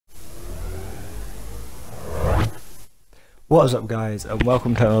What is up guys, and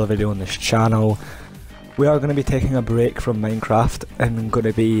welcome to another video on this channel. We are going to be taking a break from Minecraft and I'm going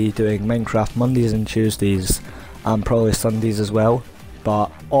to be doing Minecraft Mondays and Tuesdays and probably Sundays as well.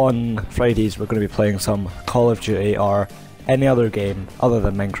 But on Fridays we're going to be playing some Call of Duty or any other game other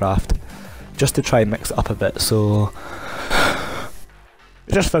than Minecraft, just to try and mix it up a bit. So I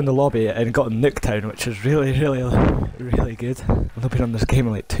just found the lobby and got Nuketown, which is really good. I've not been on this game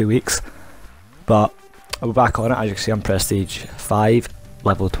in like 2 weeks, but we're back on it. As you can see, I'm Prestige 5,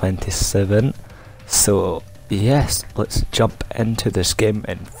 level 27. So yes, let's jump into this game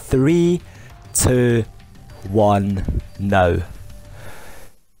in 3, 2, 1, now.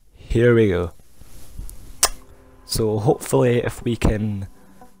 Here we go. So hopefully if we can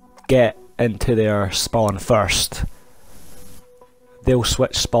get into their spawn first, they'll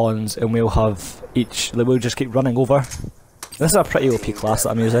switch spawns and we'll have we'll just keep running over. This is a pretty OP class that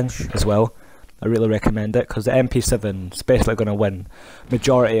I'm using as well. I really recommend it because the MP7 is basically going to win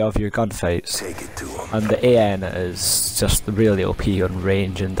majority of your gunfights, and the AN is just really OP on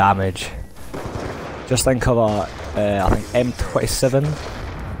range and damage. Just think of a I think M27,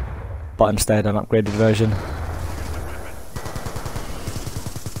 but instead an upgraded version.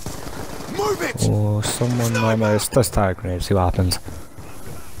 Move it! Oh, someone almost does tire grenade. See what happens.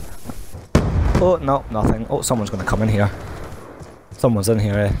 Oh no, nothing. Oh, someone's going to come in here. Someone's in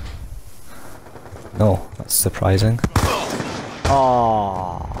here, eh? No, that's surprising.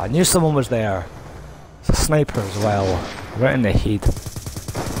 Oh, I knew someone was there. It's a sniper as well, right in the head.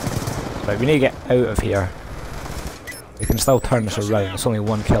 Right, we need to get out of here. We can still turn this around. There's only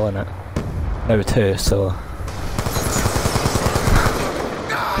one kill in it. Now 2, so...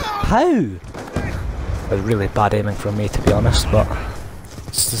 How? It was really bad aiming from me, to be honest, but...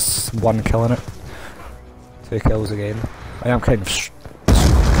 It's just 1 kill in it. 2 kills again. I am kind of...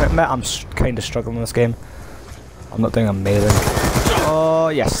 I admit I'm kind of struggling in this game. I'm not doing amazing. Oh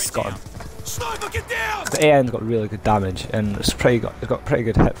yes, got him. The AN's got really good damage and it's got pretty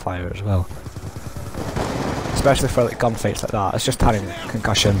good hip fire as well. Especially for like gunfights like that. It's just tanning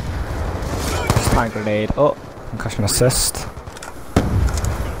concussion. Just tank grenade. Oh, concussion assist.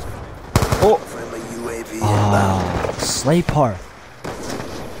 Oh! Ah, sniper!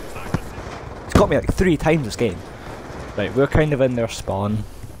 It's got me like 3 times this game. Right, we're kind of in their spawn.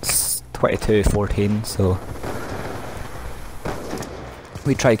 It's 22-14, so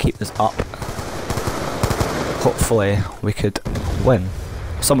we try to keep this up. Hopefully we could win.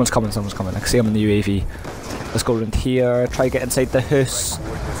 Someone's coming, I can see him in the UAV. Let's go around here, try to get inside the house.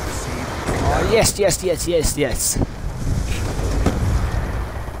 Oh, yes.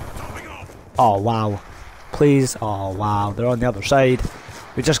 Oh wow. Please, oh wow, they're on the other side.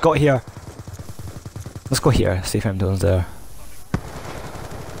 We just got here. Let's go here, see if anyone's there.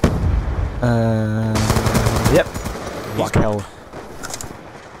 Yep. What a kill.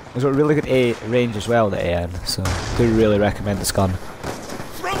 It's got really good range as well, the AN, so I do really recommend this gun.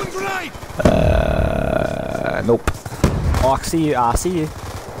 Nope. Oh, I see you.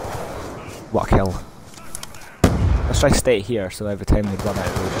 What a kill. Let's try to stay here, so every time they run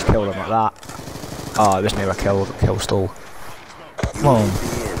out, we'll just kill them like that. Oh, it was never a kill stall. Come on.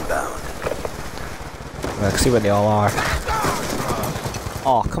 I can see where they all are.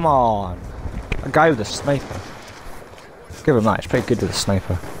 Oh, come on. A guy with a sniper. Give him that, he's pretty good with a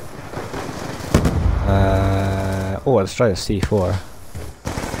sniper. Oh, let's try the C4.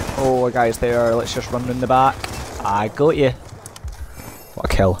 Oh, a guy's there, let's just run in the back. I got you. What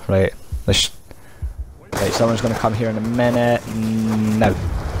a kill, right. Right, someone's going to come here in a minute. No.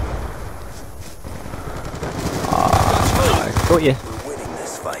 Got you.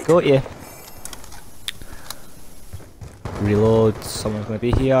 Got you. Reload, someone's going to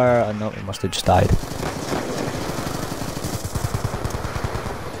be here, and no, he must have just died.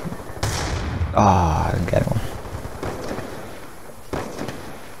 Ah, I didn't get one.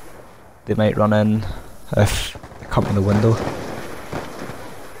 They might run in if they come in the window.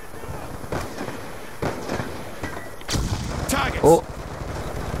 Oh!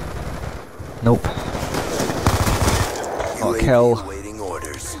 Nope. Oh, kill.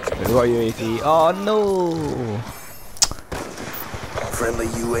 We got UAV. Oh no! Friendly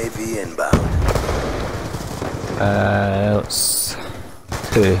UAV inbound. Let's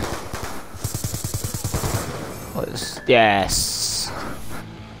do. Yes.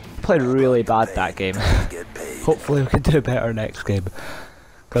 Played really bad that game. Hopefully we can do better next game,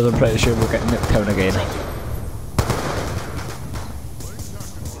 because I'm pretty sure we'll get Nuketown again.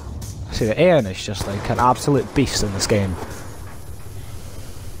 See, the AN is just like an absolute beast in this game.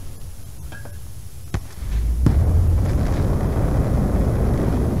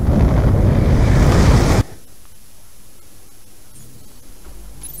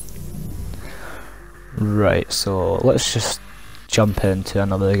 Right, so let's just jump into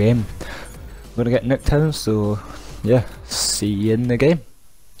another game. We're gonna get Nuketown, so yeah, see you in the game.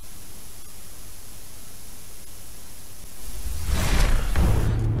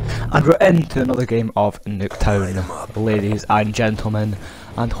 And we're into another game of Nuketown, ladies and gentlemen,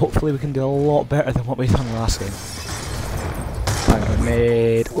 and hopefully we can do a lot better than what we done last game. Bang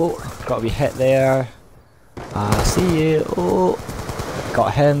grenade, oh, got a wee hit there. I see you, oh,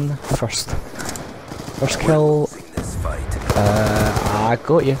 got him, first kill. I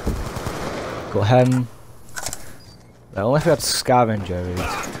got you. Got him. Only if we had scavengers.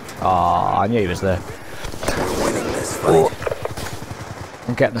 Oh, I knew he was there. Oh.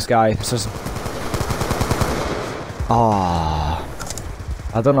 I'm getting this guy. This is. Ah.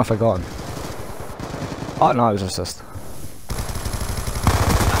 I don't know if I got him. Oh no, it was assist.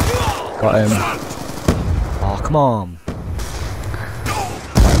 Got him. Oh, come on.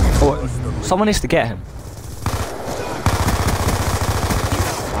 Oh, someone needs to get him.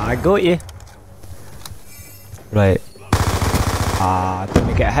 I got you. Right. Let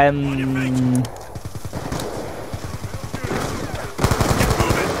me get him.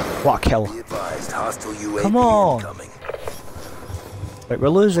 What a kill. Come on. Right, we're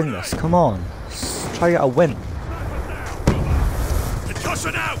losing this. Come on. Let's try to get a win.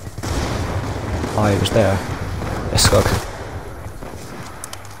 Oh, he was there. Yes, Skug.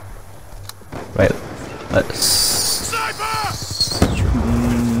 Right. Let's...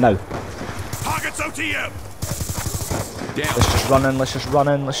 No. Let's just run in, let's just run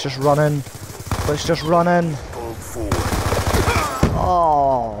in, let's just run in. Let's just run in.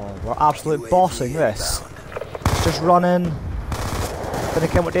 Oh, we're absolutely bossing this. Let's just run in. Gonna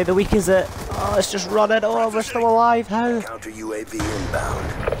count what day of the week is it? Oh, let's just run in. Oh, we're still alive. How? Counter UAV inbound.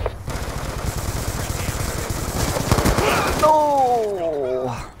 No!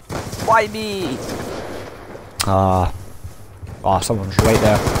 Why me? Oh, someone's right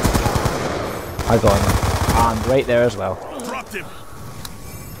there. I got him. And right there as well.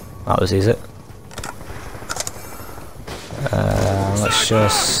 That was easy. Let's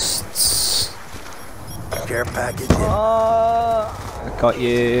just... Care package got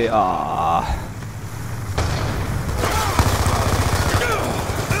you.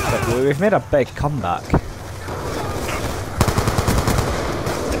 But we've made a big comeback.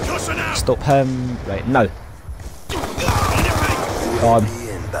 Stop him. Right, no. On.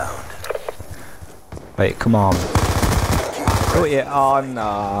 Right, come on. Got you. Oh,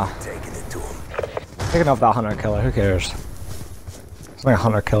 nah. Taking off that hunter killer, who cares? It's like a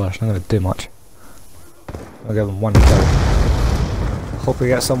hunter killer, it's not going to do much. I'll give him one kill. Hope we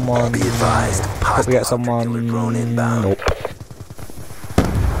get someone. Hope we get someone. Nope.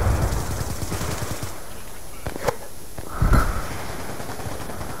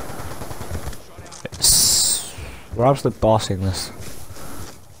 We're absolutely bossing this.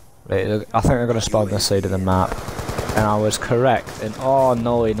 Right, I think they're going to spawn this side of the map. And I was correct. And oh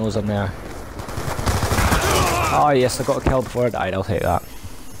no, he knows I'm there. Oh yes, I got a kill before I died, I'll take that.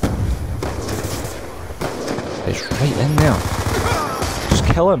 He's right in there. Just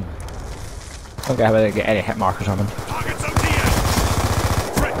kill him. I don't get how they get any hit markers on him.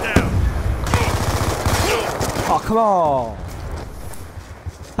 Oh, come on!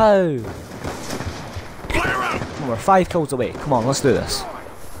 Oh! Come on, we're 5 kills away. Come on, let's do this.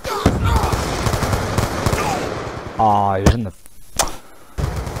 Oh, he was in the...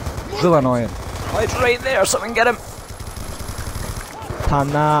 Real annoying. Oh, it's right there, something get him! Pan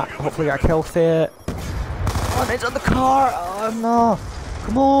that, hopefully get a kill for it. Oh, it's on the car! Oh no!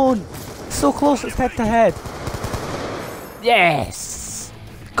 Come on! It's so close, it's head to head! Yes!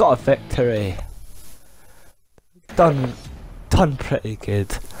 Got a victory! Done pretty good.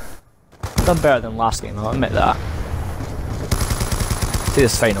 Done better than last game, I'll admit that. See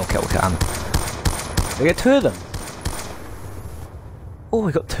this final kill cam. We get 2 of them! Oh,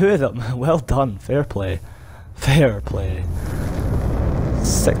 we got 2 of them. Well done. Fair play. Fair play.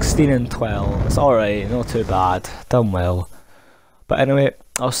 16 and 12. It's alright. Not too bad. Done well. But anyway,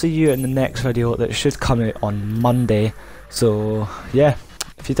 I'll see you in the next video that should come out on Monday. So, yeah.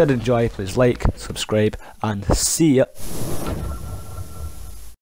 If you did enjoy, please like, subscribe, and see ya.